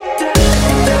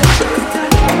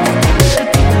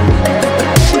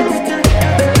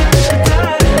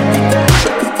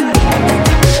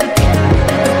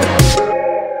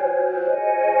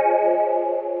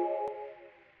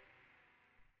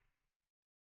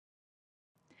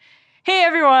Hey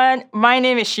everyone, my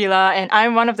name is Sheila and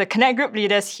I'm one of the Connect Group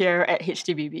leaders here at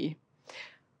HTBB.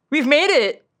 We've made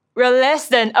it! We're less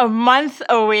than a month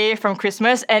away from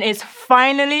Christmas and it's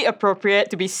finally appropriate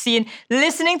to be seen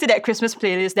listening to that Christmas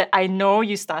playlist that I know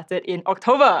you started in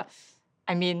October.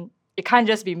 I mean, it can't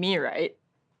just be me, right?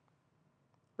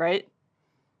 Right?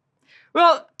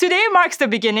 Well, today marks the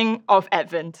beginning of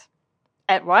Advent.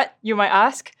 At what, you might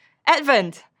ask?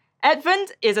 Advent.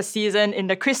 Advent is a season in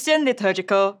the Christian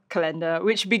liturgical calendar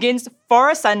which begins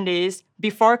 4 Sundays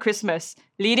before Christmas,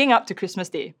 leading up to Christmas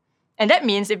Day. And that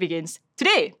means it begins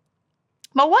today.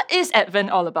 But what is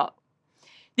Advent all about?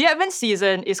 The Advent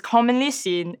season is commonly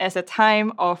seen as a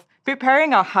time of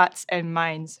preparing our hearts and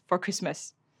minds for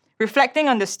Christmas, reflecting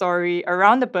on the story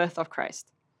around the birth of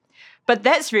Christ. But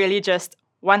that's really just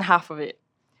one half of it.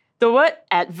 The word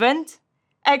Advent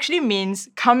actually means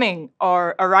coming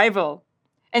or arrival.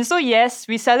 And so, yes,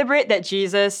 we celebrate that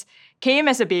Jesus came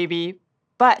as a baby,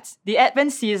 but the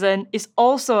Advent season is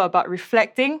also about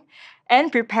reflecting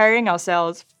and preparing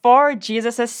ourselves for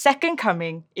Jesus' second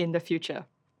coming in the future.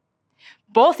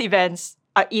 Both events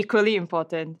are equally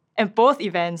important, and both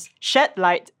events shed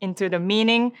light into the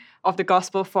meaning of the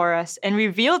gospel for us and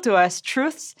reveal to us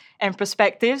truths and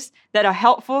perspectives that are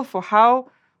helpful for how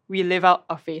we live out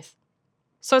our faith.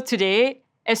 So today,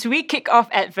 as we kick off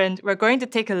Advent, we're going to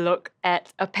take a look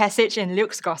at a passage in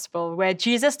Luke's Gospel where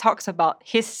Jesus talks about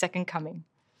his second coming.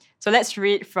 So let's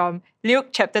read from Luke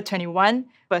chapter 21,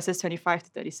 verses 25 to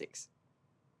 36.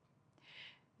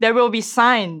 There will be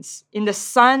signs in the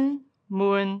sun,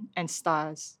 moon, and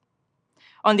stars.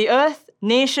 On the earth,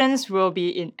 nations will be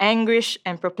in anguish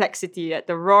and perplexity at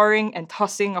the roaring and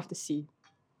tossing of the sea.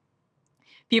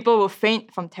 People will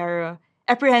faint from terror,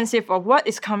 apprehensive of what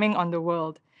is coming on the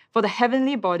world, for the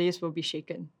heavenly bodies will be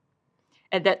shaken.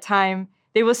 At that time,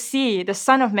 they will see the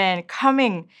Son of Man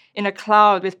coming in a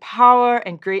cloud with power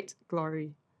and great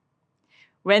glory.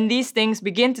 When these things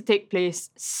begin to take place,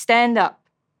 stand up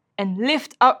and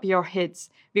lift up your heads,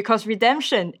 because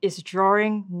redemption is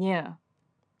drawing near.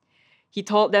 He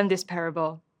told them this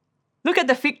parable. Look at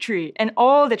the fig tree and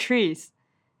all the trees.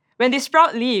 When they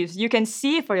sprout leaves, you can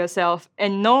see for yourself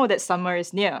and know that summer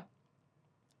is near.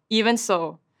 Even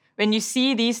so, when you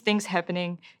see these things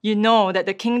happening, you know that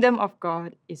the kingdom of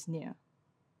God is near.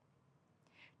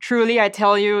 Truly, I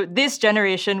tell you, this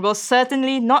generation will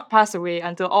certainly not pass away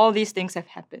until all these things have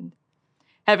happened.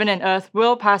 Heaven and earth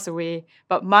will pass away,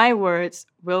 but my words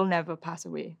will never pass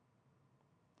away.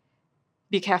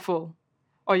 Be careful,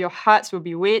 or your hearts will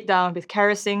be weighed down with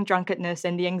carousing, drunkenness,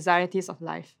 and the anxieties of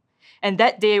life, and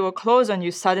that day will close on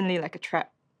you suddenly like a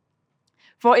trap.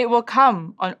 For it will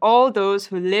come on all those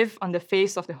who live on the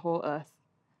face of the whole earth.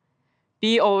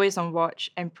 Be always on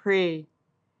watch and pray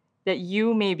that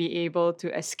you may be able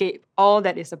to escape all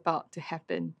that is about to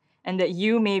happen and that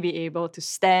you may be able to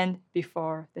stand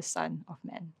before the Son of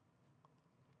Man.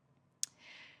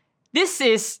 This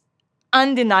is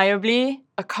undeniably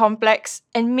a complex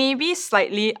and maybe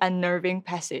slightly unnerving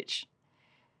passage.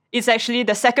 It's actually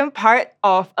the second part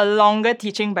of a longer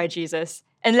teaching by Jesus.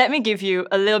 And let me give you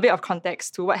a little bit of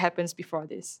context to what happens before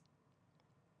this.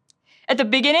 At the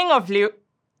beginning of Luke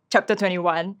chapter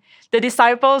 21, the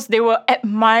disciples, they were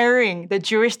admiring the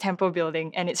Jewish temple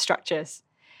building and its structures.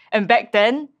 And back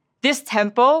then, this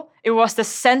temple, it was the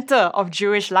center of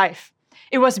Jewish life.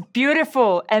 It was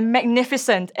beautiful and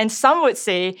magnificent, and some would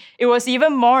say it was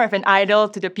even more of an idol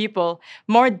to the people,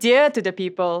 more dear to the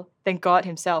people than God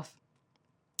himself.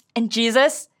 And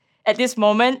Jesus, at this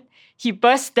moment, he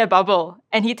bursts their bubble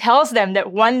and he tells them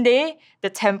that one day the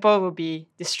temple will be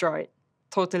destroyed,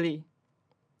 totally.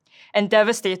 And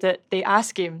devastated, they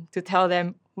ask him to tell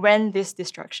them when this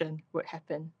destruction would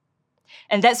happen.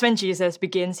 And that's when Jesus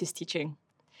begins his teaching.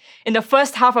 In the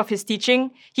first half of his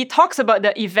teaching, he talks about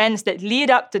the events that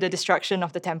lead up to the destruction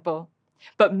of the temple.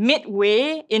 But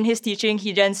midway in his teaching,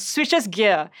 he then switches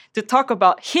gear to talk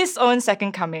about his own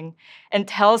second coming and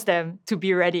tells them to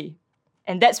be ready.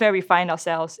 And that's where we find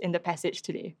ourselves in the passage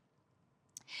today.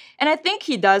 And I think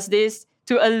he does this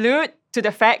to allude to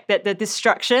the fact that the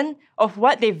destruction of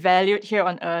what they valued here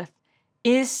on earth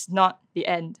is not the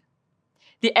end.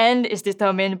 The end is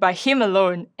determined by him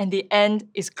alone, and the end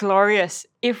is glorious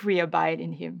if we abide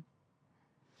in him.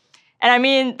 And I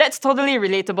mean, that's totally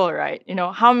relatable, right?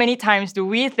 How many times do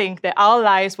we think that our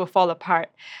lives will fall apart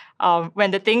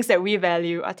when the things that we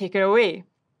value are taken away?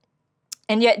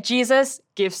 And yet Jesus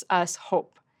gives us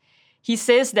hope. He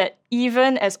says that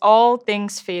even as all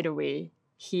things fade away,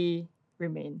 he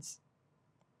remains.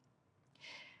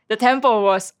 The temple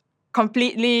was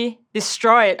completely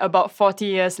destroyed about 40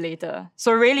 years later.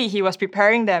 So really, he was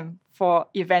preparing them for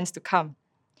events to come.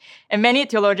 And many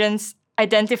theologians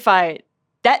identified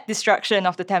that destruction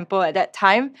of the temple at that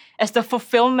time as the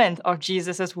fulfillment of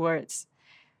Jesus' words.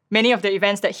 Many of the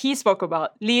events that he spoke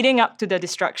about leading up to the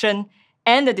destruction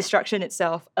and the destruction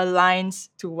itself aligns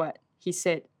to what he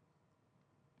said.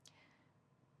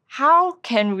 How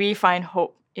can we find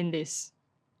hope in this?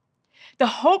 The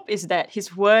hope is that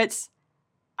his words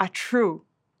are true.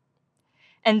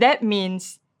 And that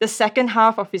means the second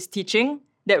half of his teaching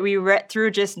that we read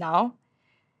through just now,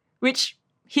 which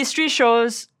history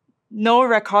shows no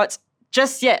records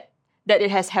just yet that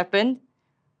it has happened,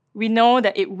 we know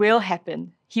that it will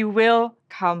happen. He will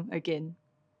come again.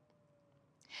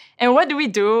 And what do we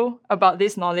do about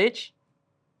this knowledge?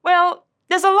 Well,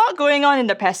 there's a lot going on in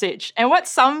the passage. And what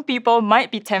some people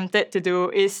might be tempted to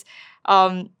do is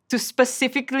to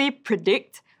specifically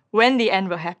predict when the end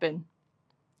will happen.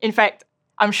 In fact,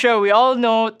 I'm sure we all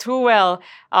know too well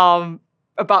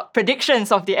about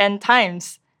predictions of the end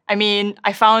times. I mean,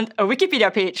 I found a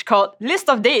Wikipedia page called List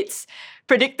of Dates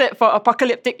Predicted for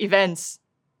Apocalyptic Events.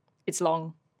 It's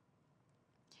long.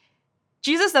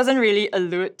 Jesus doesn't really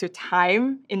allude to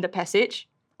time in the passage,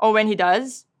 or when he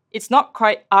does, it's not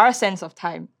quite our sense of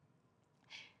time.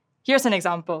 Here's an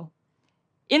example.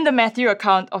 In the Matthew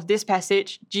account of this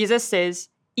passage, Jesus says,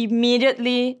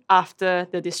 immediately after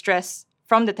the distress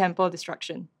from the temple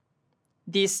destruction,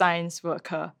 these signs will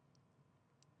occur.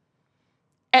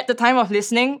 At the time of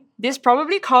listening, this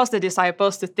probably caused the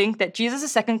disciples to think that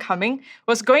Jesus' second coming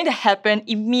was going to happen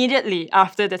immediately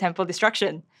after the temple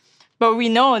destruction. But we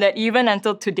know that even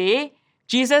until today,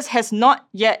 Jesus has not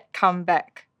yet come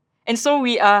back. And so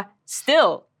we are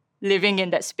still living in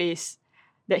that space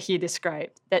that he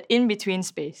described, that in-between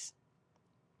space.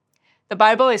 The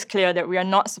Bible is clear that we are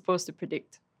not supposed to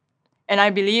predict. And I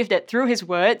believe that through his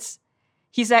words,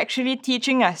 he's actually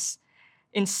teaching us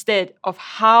instead of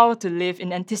how to live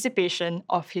in anticipation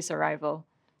of his arrival.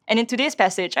 And in today's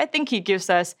passage, I think he gives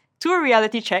us 2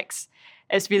 reality checks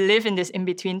as we live in this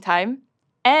in-between time,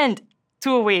 and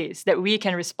 2 ways that we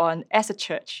can respond as a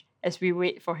church as we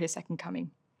wait for his second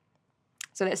coming.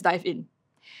 So let's dive in.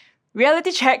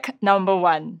 Reality check number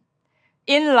 1.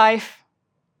 In life,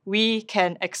 we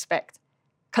can expect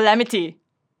calamity.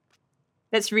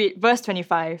 Let's read verse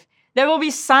 25. There will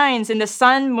be signs in the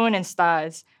sun, moon, and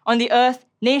stars. On the earth,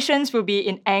 nations will be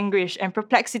in anguish and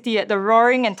perplexity at the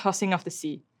roaring and tossing of the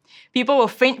sea. People will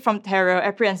faint from terror,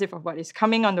 apprehensive of what is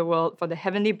coming on the world, for the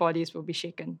heavenly bodies will be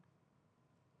shaken.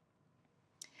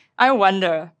 I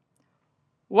wonder,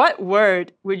 what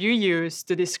word would you use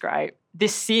to describe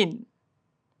this scene?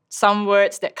 Some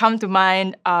words that come to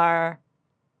mind are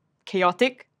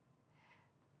chaotic,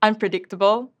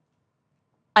 unpredictable,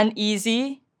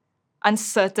 uneasy,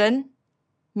 uncertain,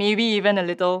 maybe even a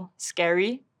little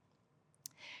scary.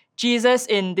 Jesus,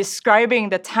 in describing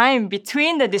the time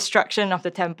between the destruction of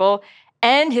the temple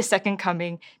and his second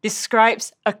coming,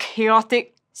 describes a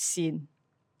chaotic scene.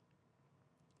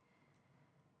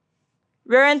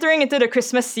 We're entering into the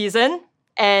Christmas season,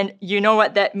 and you know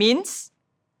what that means?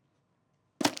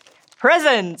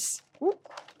 Presents! Ooh.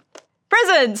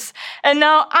 Presents! And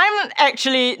now, I'm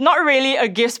actually not really a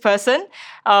gifts person.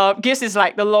 Gifts is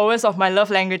like the lowest of my love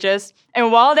languages.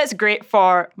 And while that's great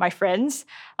for my friends,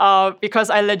 because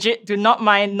I legit do not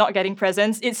mind not getting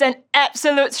presents, it's an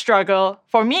absolute struggle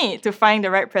for me to find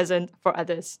the right present for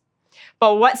others.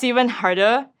 But what's even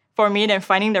harder for me than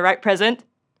finding the right present?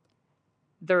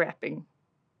 The wrapping.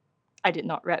 I did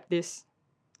not wrap this.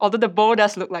 Although the bow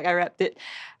does look like I wrapped it.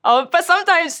 But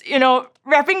sometimes,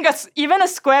 wrapping even a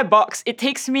square box, it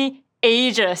takes me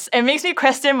ages and makes me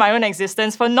question my own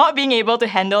existence for not being able to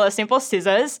handle a simple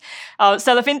scissors,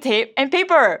 cellophane tape, and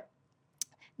paper.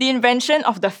 The invention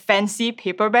of the fancy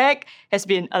paper bag has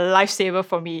been a lifesaver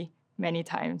for me many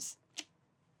times.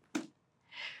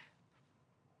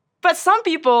 But some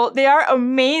people, they are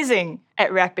amazing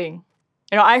at wrapping.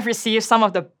 I've received some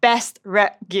of the best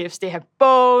wrap gifts. They have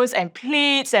bows and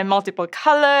pleats and multiple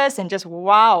colors and just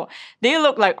wow, they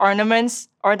look like ornaments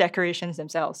or decorations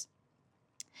themselves.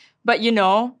 But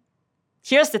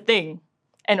here's the thing,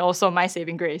 and also my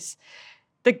saving grace.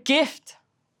 The gift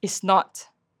is not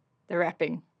the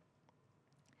wrapping.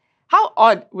 How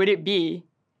odd would it be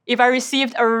if I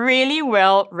received a really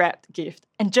well-wrapped gift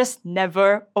and just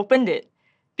never opened it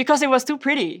because it was too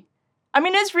pretty? I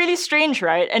mean, it's really strange,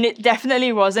 right? And it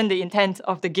definitely wasn't the intent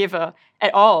of the giver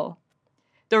at all.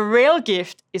 The real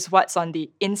gift is what's on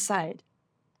the inside.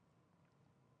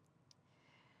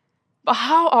 But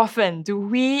how often do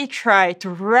we try to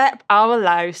wrap our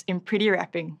lives in pretty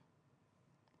wrapping?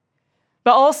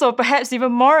 But also, perhaps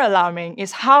even more alarming,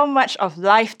 is how much of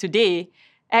life today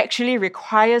actually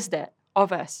requires that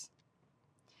of us.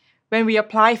 When we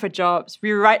apply for jobs,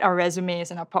 we write our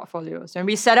resumes and our portfolios. When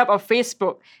we set up our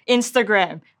Facebook,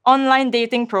 Instagram, online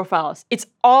dating profiles, it's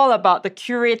all about the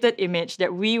curated image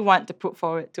that we want to put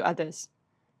forward to others.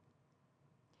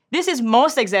 This is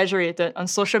most exaggerated on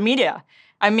social media.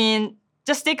 I mean,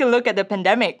 just take a look at the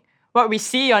pandemic. What we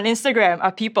see on Instagram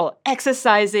are people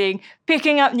exercising,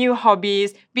 picking up new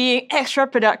hobbies, being extra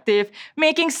productive,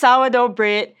 making sourdough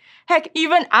bread. Heck,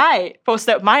 even I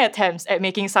posted my attempts at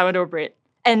making sourdough bread.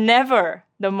 And never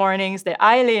the mornings that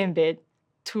I lay in bed,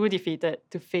 too defeated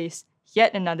to face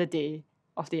yet another day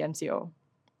of the MCO.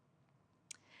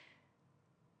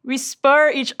 We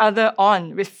spur each other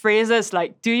on with phrases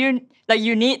like, you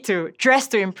need to, dress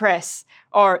to impress,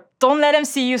 or don't let them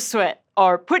see you sweat,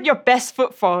 or put your best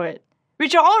foot forward,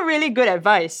 which are all really good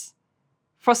advice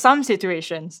for some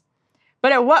situations.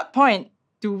 But at what point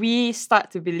do we start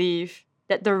to believe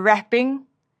that the wrapping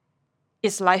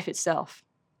is life itself?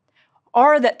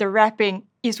 Or that the wrapping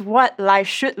is what life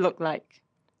should look like?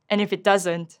 And if it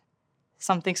doesn't,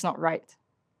 something's not right.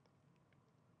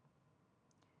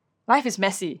 Life is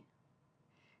messy.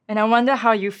 And I wonder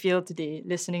how you feel today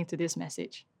listening to this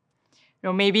message.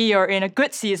 Maybe you're in a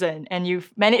good season and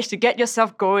you've managed to get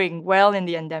yourself going well in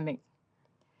the endemic.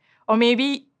 Or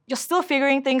maybe you're still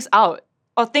figuring things out,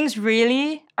 or things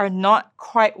really are not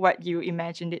quite what you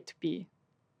imagined it to be.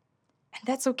 And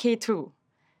that's okay too.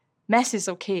 Mess is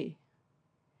okay.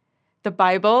 The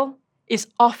Bible is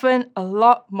often a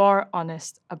lot more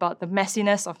honest about the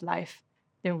messiness of life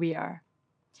than we are.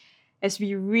 As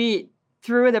we read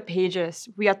through the pages,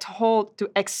 we are told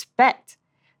to expect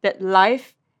that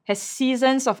life has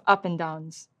seasons of up and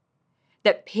downs,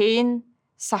 that pain,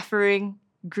 suffering,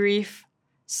 grief,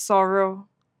 sorrow,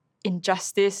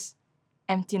 injustice,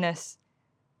 emptiness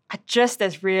are just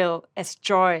as real as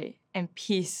joy and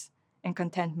peace and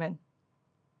contentment.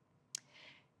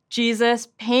 Jesus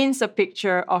paints a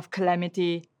picture of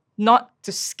calamity not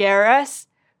to scare us,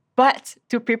 but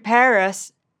to prepare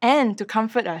us and to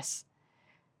comfort us.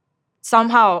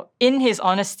 Somehow, in his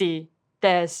honesty,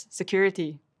 there's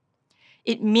security.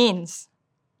 It means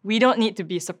we don't need to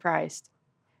be surprised.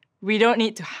 We don't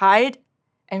need to hide,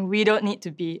 and we don't need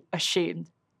to be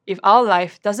ashamed if our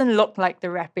life doesn't look like the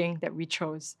wrapping that we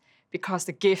chose, because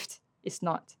the gift is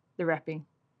not the wrapping.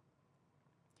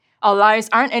 Our lives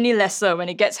aren't any lesser when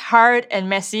it gets hard and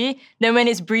messy than when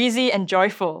it's breezy and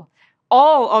joyful.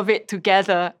 All of it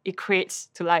together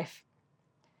equates to life.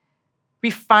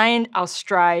 We find our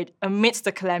stride amidst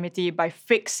the calamity by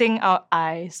fixing our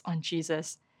eyes on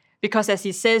Jesus. Because as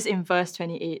he says in verse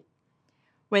 28,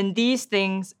 when these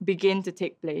things begin to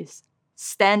take place,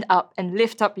 stand up and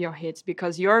lift up your heads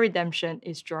because your redemption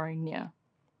is drawing near.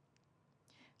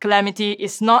 Calamity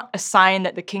is not a sign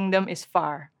that the kingdom is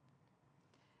far.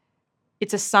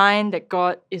 It's a sign that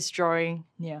God is drawing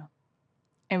near,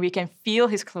 and we can feel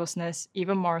his closeness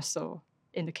even more so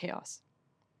in the chaos.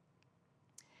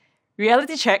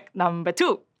 Reality check number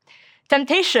 2.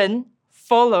 Temptation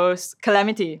follows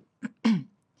calamity.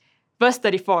 Verse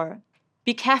 34.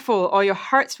 Be careful, or your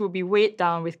hearts will be weighed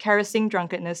down with caressing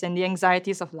drunkenness and the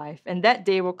anxieties of life, and that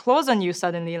day will close on you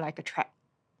suddenly like a trap.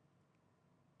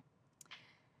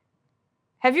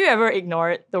 Have you ever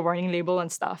ignored the warning label on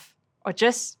stuff, or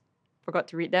just forgot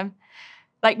to read them?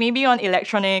 Like maybe on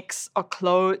electronics or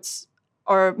clothes,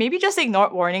 or maybe just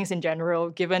ignored warnings in general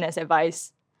given as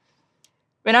advice.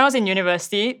 When I was in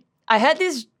university, I had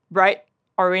this bright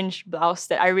orange blouse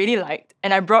that I really liked,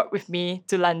 and I brought with me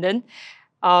to London.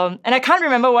 And I can't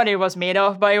remember what it was made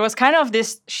of, but it was kind of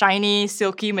this shiny,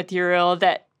 silky material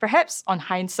that perhaps on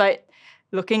hindsight,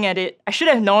 looking at it, I should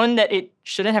have known that it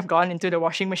shouldn't have gone into the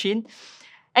washing machine.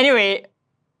 Anyway,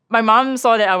 my mom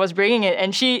saw that I was bringing it,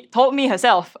 and she told me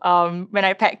herself when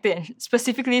I packed it, and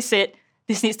specifically said,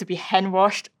 this needs to be hand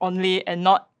washed only and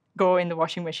not go in the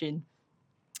washing machine.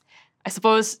 I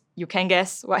suppose you can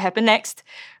guess what happened next.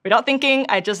 Without thinking,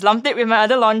 I just lumped it with my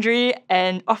other laundry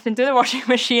and off into the washing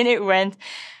machine it went.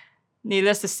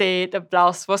 Needless to say, the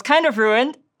blouse was kind of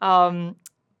ruined.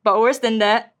 But worse than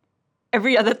that,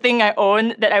 every other thing I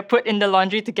owned that I put in the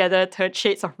laundry together turned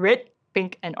shades of red,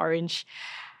 pink, and orange.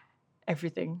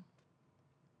 Everything.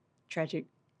 Tragic.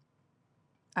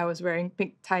 I was wearing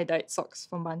pink tie-dyed socks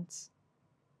for months.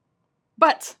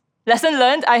 But lesson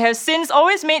learned, I have since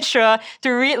always made sure to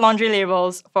read laundry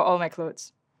labels for all my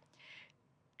clothes.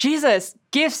 Jesus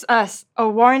gives us a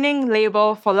warning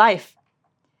label for life.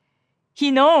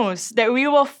 He knows that we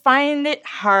will find it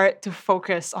hard to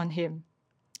focus on him.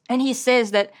 And he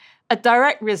says that a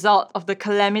direct result of the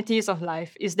calamities of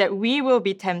life is that we will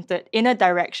be tempted in a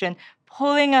direction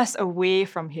pulling us away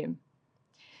from him.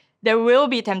 There will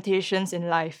be temptations in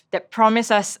life that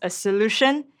promise us a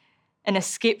solution and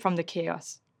escape from the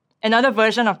chaos. Another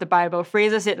version of the Bible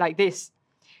phrases it like this: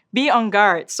 be on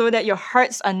guard so that your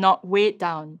hearts are not weighed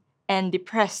down and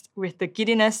depressed with the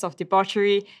giddiness of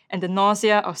debauchery and the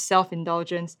nausea of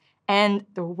self-indulgence and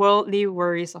the worldly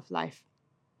worries of life.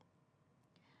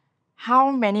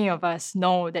 How many of us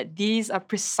know that these are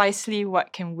precisely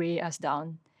what can weigh us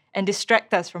down and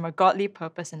distract us from a godly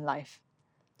purpose in life?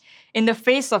 In the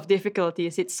face of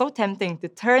difficulties, it's so tempting to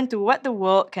turn to what the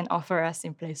world can offer us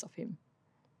in place of Him.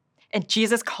 And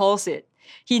Jesus calls it.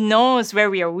 He knows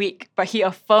where we are weak, but He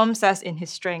affirms us in His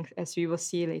strength, as we will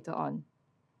see later on.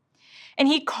 And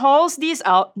He calls these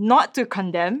out not to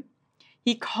condemn.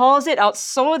 He calls it out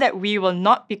so that we will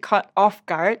not be caught off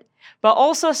guard, but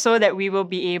also so that we will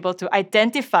be able to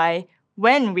identify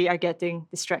when we are getting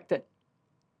distracted.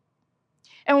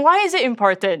 And why is it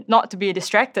important not to be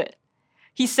distracted?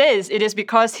 He says it is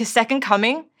because His second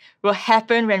coming will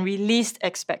happen when we least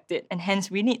expect it, and hence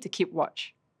we need to keep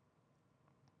watch.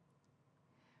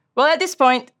 Well, at this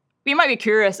point, we might be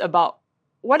curious about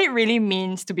what it really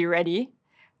means to be ready,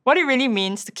 what it really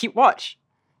means to keep watch,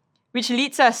 which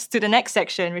leads us to the next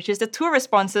section, which is the two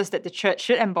responses that the church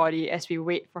should embody as we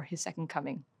wait for His second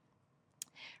coming.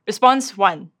 Response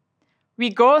 1, we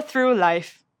go through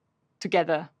life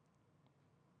together.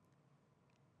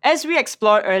 As we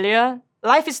explored earlier,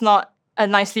 life is not a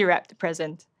nicely wrapped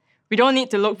present. We don't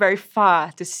need to look very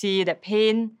far to see that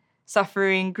pain,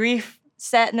 suffering, grief,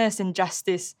 sadness,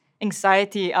 injustice,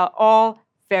 anxiety are all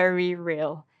very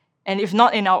real. And if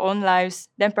not in our own lives,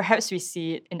 then perhaps we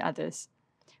see it in others.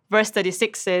 Verse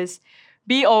 36 says,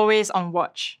 be always on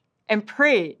watch and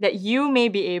pray that you may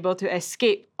be able to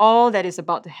escape all that is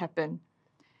about to happen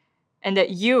and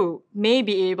that you may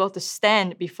be able to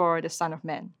stand before the Son of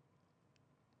Man.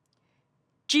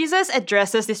 Jesus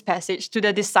addresses this passage to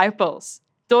the disciples,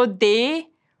 though they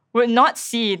would not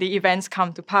see the events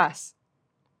come to pass.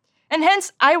 And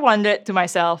hence, I wondered to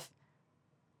myself,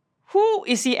 who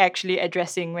is He actually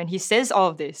addressing when He says all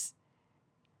of this?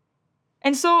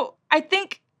 And so I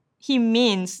think He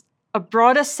means a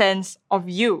broader sense of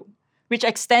you, which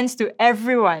extends to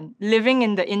everyone living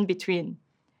in the in-between.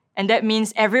 And that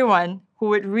means everyone who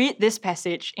would read this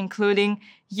passage, including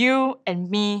you and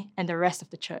me and the rest of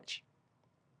the church.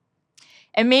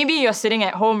 And maybe you're sitting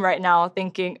at home right now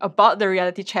thinking about the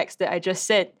reality checks that I just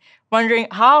said, wondering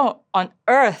how on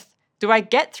earth do I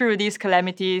get through these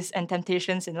calamities and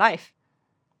temptations in life?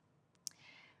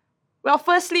 Well,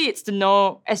 firstly, it's to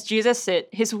know, as Jesus said,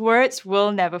 His words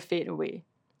will never fade away.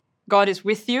 God is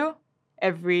with you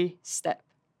every step.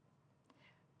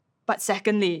 But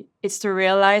secondly, it's to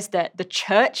realize that the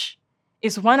church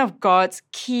is one of God's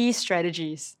key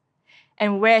strategies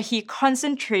and where He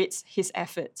concentrates His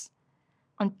efforts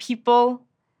on people,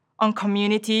 on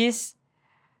communities,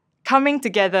 coming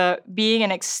together, being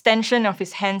an extension of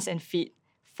His hands and feet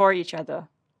for each other.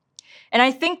 And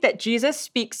I think that Jesus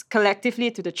speaks collectively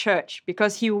to the church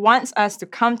because He wants us to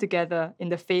come together in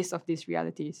the face of these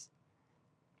realities.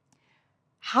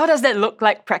 How does that look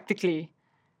like practically?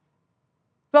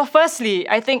 Well, firstly,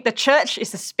 I think the church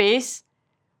is a space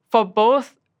for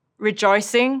both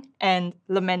rejoicing and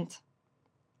lament.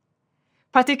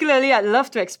 Particularly, I'd love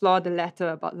to explore the latter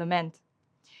about lament.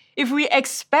 If we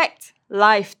expect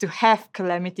life to have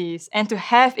calamities and to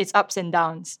have its ups and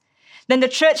downs, then the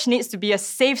church needs to be a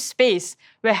safe space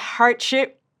where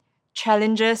hardship,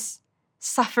 challenges,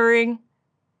 suffering,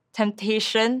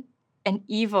 temptation, and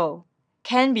evil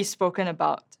can be spoken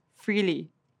about freely.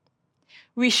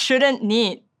 We shouldn't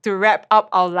need to wrap up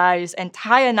our lives and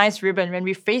tie a nice ribbon when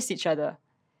we face each other.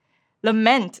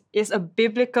 Lament is a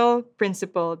biblical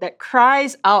principle that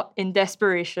cries out in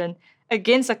desperation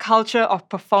against a culture of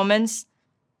performance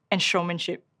and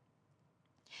showmanship.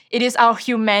 It is our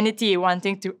humanity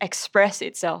wanting to express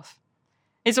itself.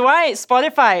 It's why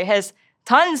Spotify has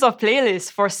tons of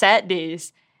playlists for sad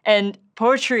days, and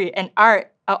poetry and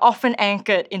art are often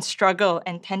anchored in struggle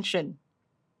and tension.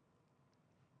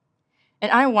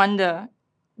 And I wonder,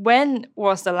 when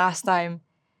was the last time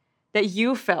that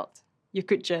you felt you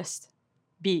could just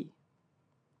be?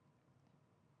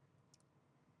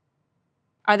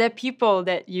 Are there people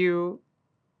that you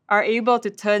are able to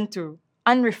turn to,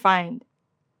 unrefined,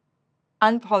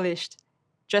 unpolished,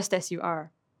 just as you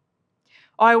are?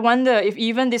 Or I wonder if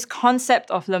even this concept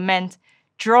of lament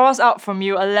draws out from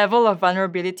you a level of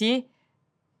vulnerability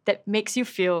that makes you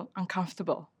feel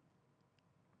uncomfortable.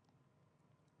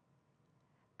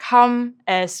 Come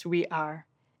as we are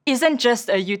isn't just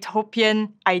a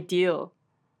utopian ideal.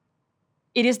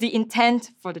 It is the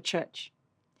intent for the church.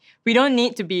 We don't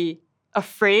need to be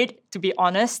afraid to be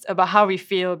honest about how we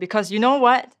feel because you know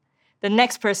what? The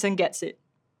next person gets it.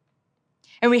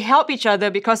 And we help each other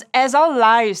because as our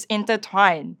lives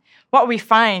intertwine, what we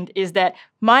find is that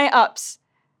my ups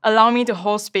allow me to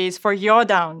hold space for your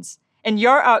downs, and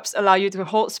your ups allow you to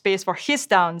hold space for his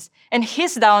downs, and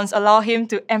his downs allow him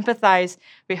to empathize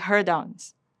with her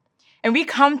downs. And when we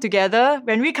come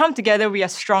together, we are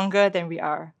stronger than we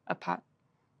are apart.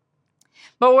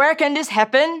 But where can this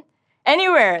happen?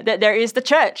 Anywhere that there is the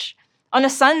church. On a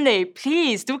Sunday,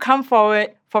 please do come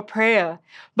forward for prayer.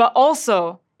 But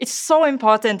also, it's so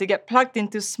important to get plugged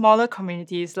into smaller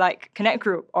communities like Connect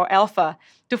Group or Alpha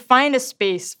to find a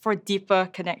space for deeper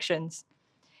connections.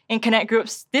 In Connect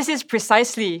Groups, this is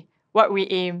precisely what we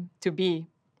aim to be.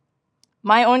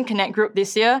 My own Connect Group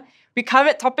this year, we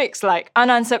covered topics like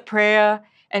unanswered prayer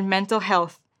and mental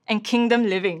health and kingdom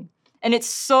living. And it's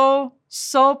so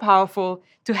powerful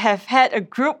to have had a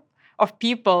group of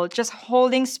people just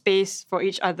holding space for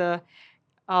each other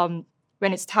when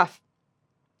it's tough.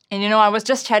 And I was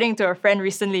just chatting to a friend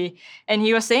recently, and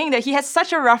he was saying that he had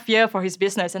such a rough year for his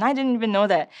business, and I didn't even know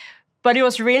that. But it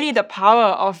was really the power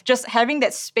of just having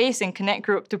that space in Connect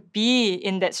Group to be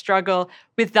in that struggle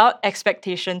without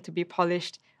expectation to be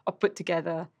polished or put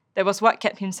together. That was what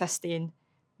kept him sustained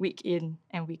week in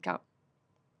and week out.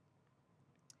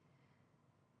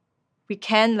 We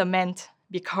can lament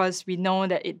because we know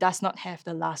that it does not have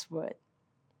the last word.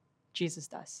 Jesus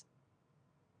does.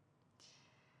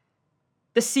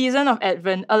 The season of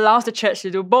Advent allows the church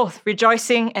to do both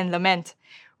rejoicing and lament.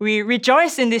 We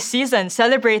rejoice in this season,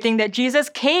 celebrating that Jesus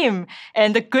came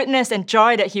and the goodness and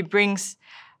joy that he brings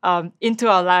into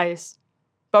our lives.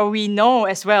 But we know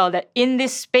as well that in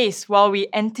this space, while we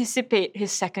anticipate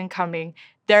his second coming,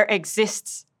 there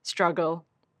exists struggle.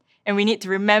 And we need to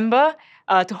remember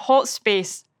to hold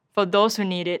space for those who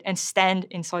need it and stand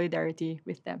in solidarity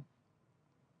with them.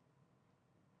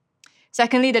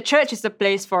 Secondly, the church is the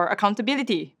place for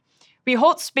accountability. We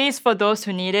hold space for those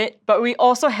who need it, but we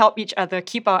also help each other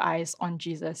keep our eyes on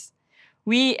Jesus.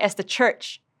 We, as the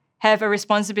church, have a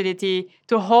responsibility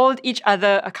to hold each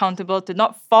other accountable to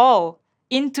not fall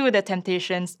into the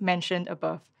temptations mentioned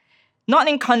above. Not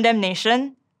in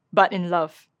condemnation, but in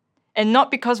love. And not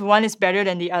because one is better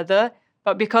than the other,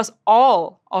 but because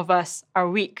all of us are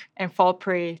weak and fall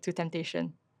prey to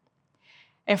temptation.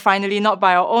 And finally, not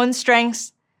by our own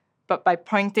strengths, but by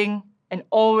pointing and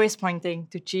always pointing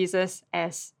to Jesus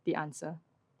as the answer.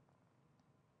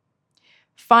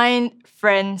 Find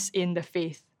friends in the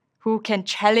faith who can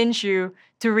challenge you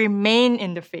to remain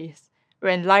in the faith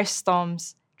when life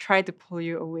storms try to pull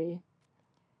you away.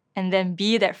 And then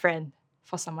be that friend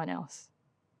for someone else.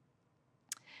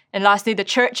 And lastly, the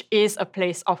church is a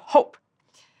place of hope.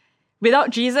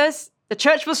 Without Jesus, the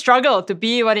church will struggle to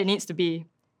be what it needs to be.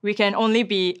 We can only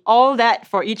be all that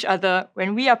for each other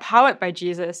when we are powered by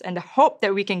Jesus. And the hope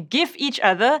that we can give each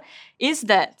other is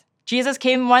that Jesus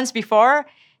came once before,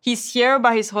 he's here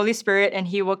by his Holy Spirit, and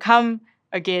he will come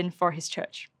again for his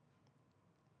church.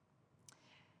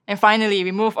 And finally,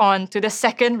 we move on to the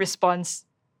second response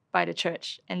by the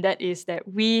church, and that is that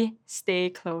we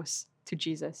stay close to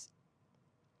Jesus.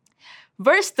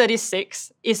 Verse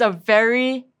 36 is a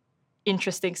very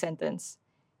interesting sentence.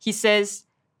 He says,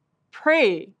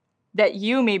 "Pray that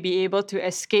you may be able to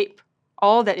escape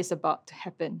all that is about to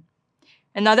happen."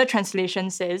 Another translation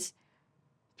says,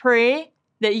 "Pray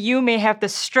that you may have the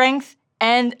strength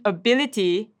and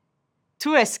ability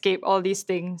to escape all these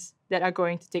things that are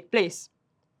going to take place."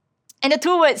 And the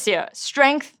two words here,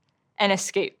 strength and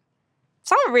escape,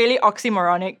 sound really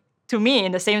oxymoronic to me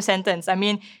in the same sentence. I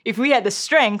mean, if we had the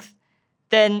strength,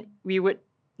 then we would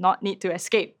not need to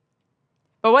escape.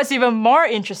 But what's even more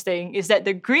interesting is that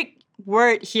the Greek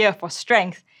word here for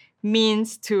strength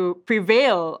means to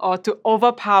prevail or to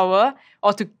overpower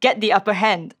or to get the upper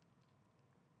hand.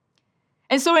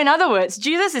 And so in other words,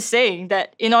 Jesus is saying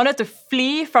that in order to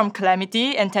flee from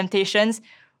calamity and temptations,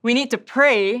 we need to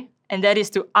pray, and that is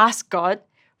to ask God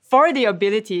for the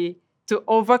ability to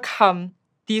overcome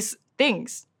these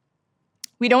things.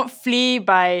 We don't flee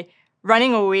by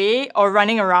running away or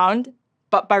running around,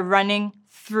 but by running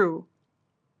through.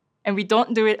 And we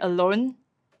don't do it alone,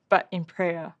 but in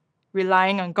prayer,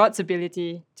 relying on God's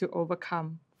ability to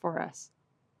overcome for us.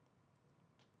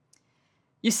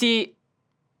 You see,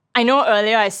 I know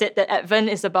earlier I said that Advent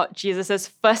is about Jesus'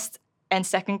 first and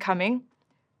second coming,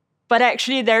 but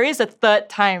actually there is a third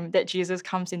time that Jesus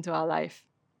comes into our life.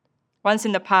 Once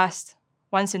in the past,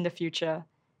 once in the future,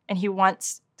 and he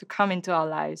wants to come into our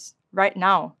lives right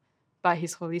now by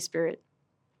his Holy Spirit.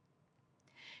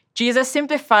 Jesus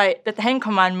simplified the 10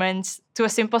 Commandments to a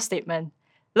simple statement: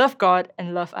 love God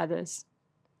and love others.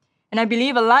 And I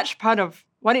believe a large part of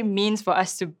what it means for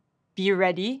us to be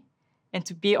ready and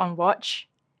to be on watch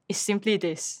is simply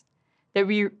this, that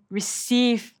we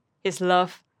receive his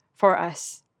love for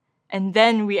us, and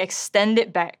then we extend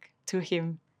it back to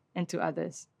him and to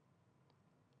others.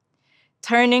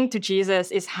 Turning to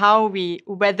Jesus is how we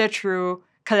weather through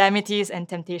calamities and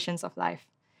temptations of life.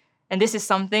 And this is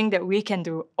something that we can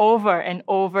do over and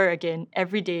over again,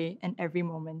 every day and every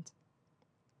moment.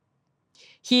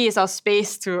 He is our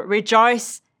space to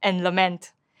rejoice and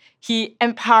lament. He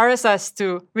empowers us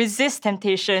to resist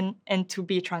temptation and to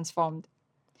be transformed.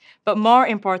 But more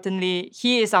importantly,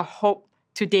 he is our hope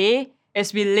today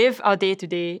as we live our day to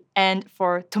day, and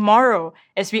for tomorrow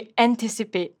as we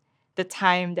anticipate the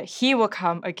time that he will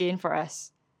come again for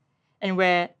us, and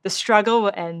where the struggle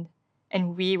will end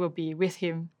and we will be with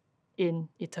him in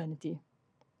eternity.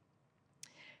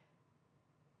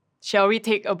 Shall we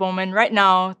take a moment right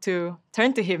now to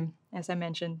turn to him, as I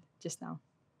mentioned just now?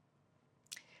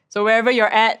 So wherever you're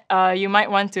at, you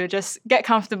might want to just get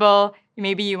comfortable.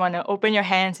 Maybe you want to open your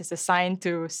hands as a sign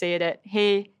to say that,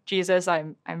 hey, Jesus,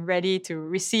 I'm ready to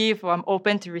receive, or I'm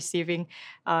open to receiving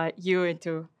you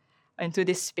into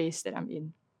this space that I'm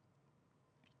in.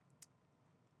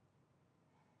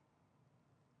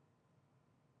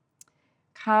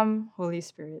 Come, Holy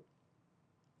Spirit.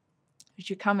 Would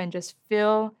you come and just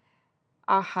fill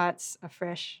our hearts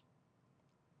afresh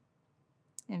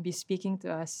and be speaking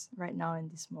to us right now in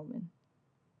this moment?